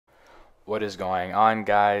What is going on,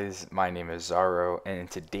 guys? My name is Zaro, and in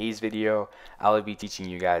today's video I'll be teaching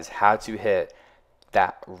you guys how to hit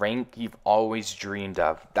that rank you've always dreamed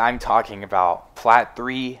of. I'm talking about Plat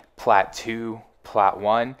 3, Plat 2, Plat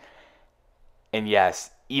 1, and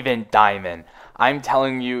yes, even Diamond. I'm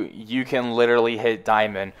telling you, you can literally hit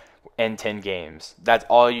Diamond in 10 games. That's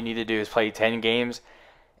all you need to do is play 10 games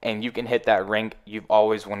and you can hit that rank you've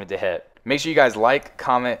always wanted to hit. Make sure you guys like,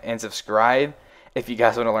 comment, and subscribe if you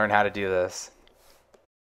guys want to learn how to do this.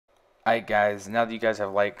 Alright guys, now that you guys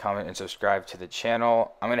have liked, comment, and subscribed to the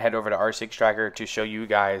channel, I'm going to head over to R6 Tracker to show you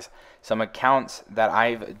guys some accounts that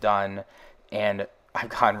I've done, and I've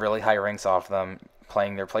gotten really high ranks off them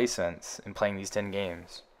playing their placements and playing these 10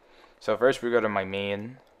 games. So first we go to my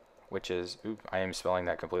main, which is, I am spelling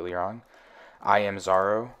that completely wrong. I am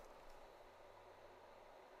Zaro.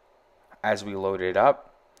 As we load it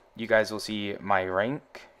up, you guys will see my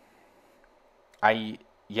rank.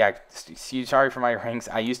 Sorry for my ranks.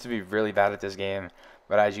 I used to be really bad at this game,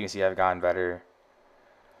 but as you can see, I've gotten better.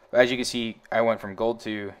 But as you can see, I went from Gold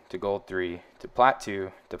 2 to Gold 3 to Plat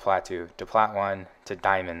 2 to Plat 2 to Plat 1 to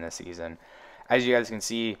Diamond this season. As you guys can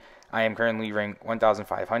see, I am currently ranked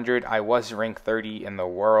 1,500. I was ranked 30 in the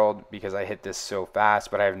world because I hit this so fast,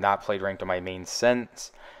 but I have not played ranked on my main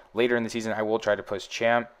since. Later in the season, I will try to push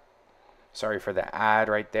champ. Sorry for the ad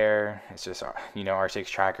right there. It's just, R6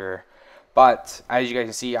 Tracker. But as you guys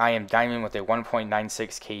can see, I am Diamond with a 1.96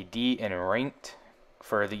 KD in ranked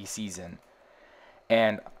for the season.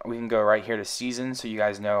 And we can go right here to season so you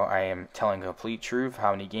guys know I am telling complete truth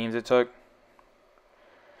how many games it took.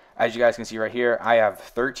 As you guys can see right here, I have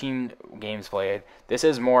 13 games played. This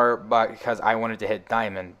is more but because I wanted to hit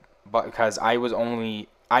Diamond, but because I was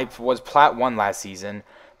Plat 1 last season,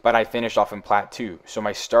 but I finished off in Plat 2, so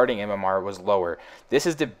my starting MMR was lower. This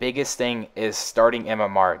is the biggest thing, is starting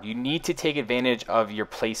MMR. You need to take advantage of your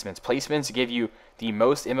placements. Placements give you the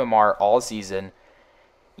most MMR all season.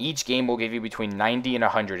 Each game will give you between 90 and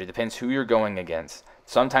 100. It depends who you're going against.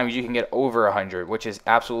 Sometimes you can get over 100, which is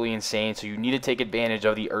absolutely insane, so you need to take advantage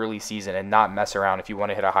of the early season and not mess around if you want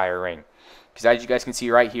to hit a higher rank. Because as you guys can see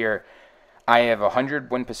right here, I have 100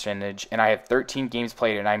 win percentage, and I have 13 games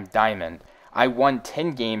played, and I'm Diamond. I won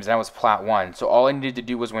 10 games and I was Plat 1, so all I needed to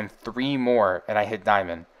do was win 3 more and I hit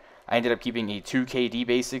Diamond. I ended up keeping a 2 KD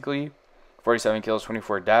basically, 47 kills,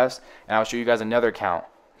 24 deaths, and I'll show you guys another count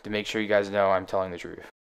to make sure you guys know I'm telling the truth.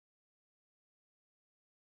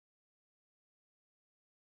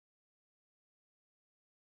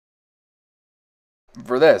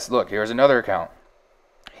 For this, look, here's another account.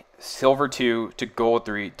 Silver 2 to Gold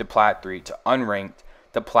 3 to Plat 3 to Unranked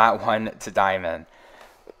to Plat 1 to Diamond.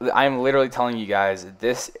 I'm literally telling you guys,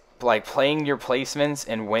 this, like, playing your placements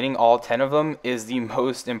and winning all 10 of them is the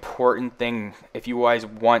most important thing if you guys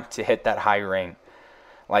want to hit that high rank.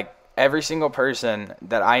 Like, every single person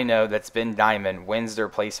that I know that's been Diamond wins their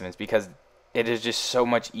placements because it is just so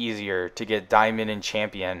much easier to get Diamond and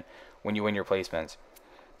Champion when you win your placements.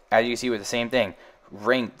 As you can see with the same thing,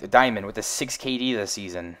 ranked Diamond with a 6 KD this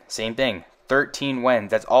season. Same thing, 13 wins.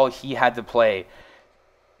 That's all he had to play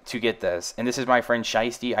to get this. And this is my friend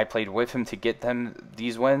Shiesty. I played with him to get them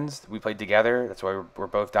these wins. We played together. That's why we're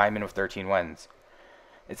both Diamond with 13 wins.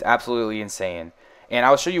 It's absolutely insane. And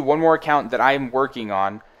I'll show you one more account that I'm working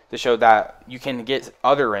on to show that you can get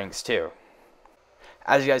other ranks too.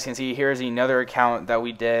 As you guys can see, here's another account that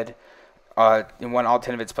we did and won all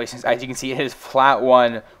 10 of its placements. As you can see, it is Plat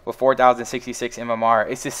 1 with 4,066 MMR.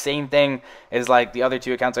 It's the same thing as like the other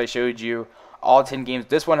 2 accounts I showed you. All 10 games.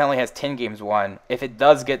 This one only has 10 games won. If it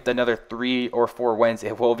does get another 3 or 4 wins,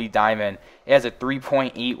 it will be Diamond. It has a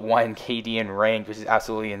 3.81 KD in rank, which is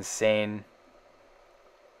absolutely insane.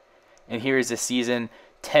 And here is the season.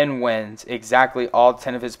 10 wins. Exactly all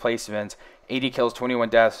 10 of his placements. 80 kills, 21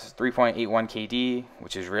 deaths, 3.81 KD,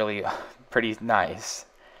 which is really pretty nice.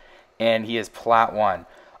 And he is Plat 1.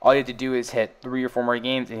 All you have to do is hit 3 or 4 more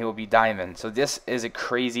games and he will be Diamond. So this is a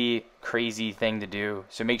crazy, crazy thing to do.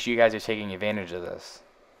 So make sure you guys are taking advantage of this.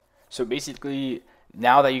 So basically,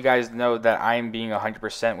 now that you guys know that I'm being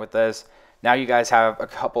 100% with this, now you guys have a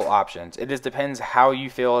couple options. It just depends how you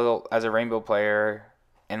feel as a Rainbow player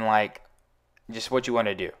and like just what you want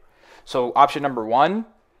to do. So option number 1,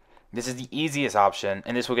 this is the easiest option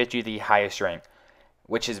and this will get you the highest rank,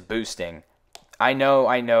 which is boosting. I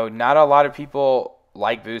know, not a lot of people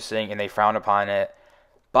like boosting and they frown upon it,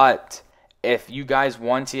 but if you guys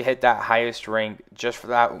want to hit that highest rank just for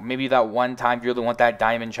that, maybe that one time you really want that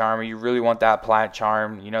Diamond charm or you really want that Plat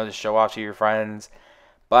charm, to show off to your friends,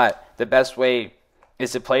 but the best way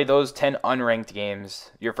is to play those 10 unranked games,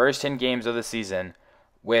 your first 10 games of the season,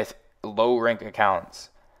 with low rank accounts.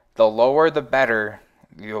 The lower the better,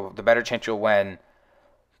 the better chance you'll win.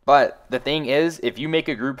 But the thing is, if you make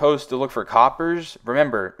a group post to look for coppers,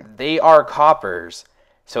 remember, they are coppers.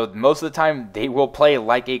 So most of the time, they will play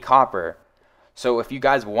like a copper. So if you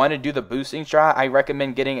guys want to do the boosting strat, I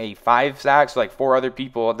recommend getting a 5 stack, so like 4 other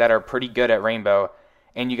people that are pretty good at Rainbow.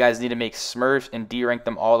 And you guys need to make Smurfs and D-rank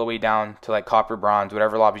them all the way down to like Copper, Bronze,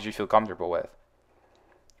 whatever lobbies you feel comfortable with.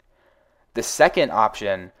 The second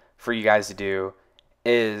option for you guys to do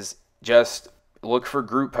is just look for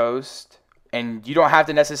group posts. And you don't have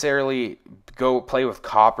to necessarily go play with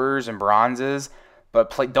coppers and bronzes,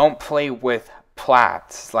 but don't play with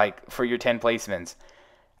plats like for your 10 placements.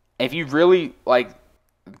 If you really like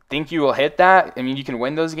think you will hit that, I mean you can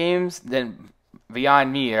win those games, then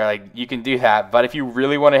beyond me, or like you can do that. But if you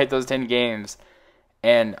really want to hit those 10 games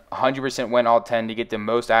and 100% win all 10 to get the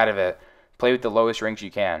most out of it, play with the lowest ranks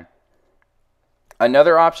you can.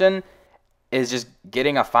 Another option is just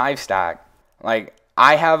getting a 5 stack. Like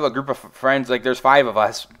I have a group of friends, like there's 5 of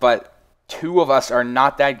us, but 2 of us are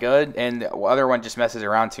not that good and the other one just messes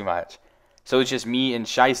around too much. So it's just me and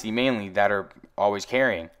Shiesty mainly that are always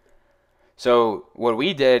carrying. So what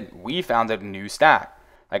we did, we found a new stack.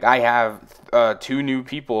 Like I have 2 new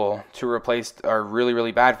people to replace our really,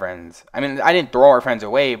 really bad friends. I mean, I didn't throw our friends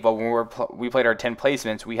away, but when we played our 10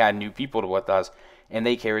 placements, we had new people with us, and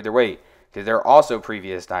they carried their weight because they're also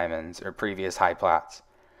previous diamonds or previous high plats.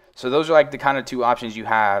 So those are like the kind of 2 options you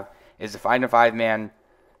have, is to find a 5-man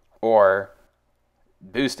or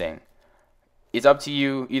boosting. It's up to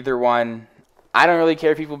you, either one. I don't really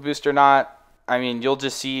care if people boost or not. I mean, you'll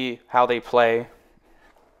just see how they play,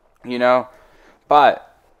 you know. But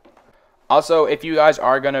also, if you guys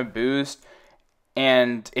are going to boost,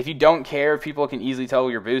 and if you don't care if people can easily tell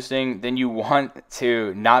you're boosting, then you want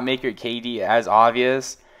to not make your KD as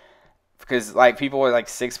obvious. Because like people with like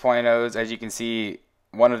 6.0s, as you can see,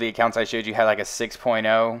 one of the accounts I showed you had like a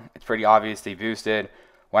 6.0. It's pretty obvious they boosted.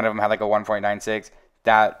 One of them had like a 1.96.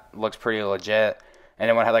 That looks pretty legit. And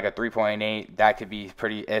then one had like a 3.8. That could be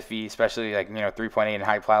pretty iffy, especially like, 3.8 in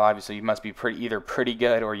high plat lobby. So you must be either pretty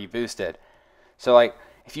good or you boosted. So like,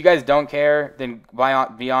 if you guys don't care, then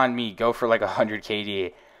beyond me, go for like 100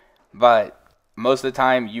 KD. But most of the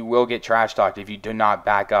time, you will get trash talked if you do not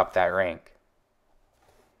back up that rank.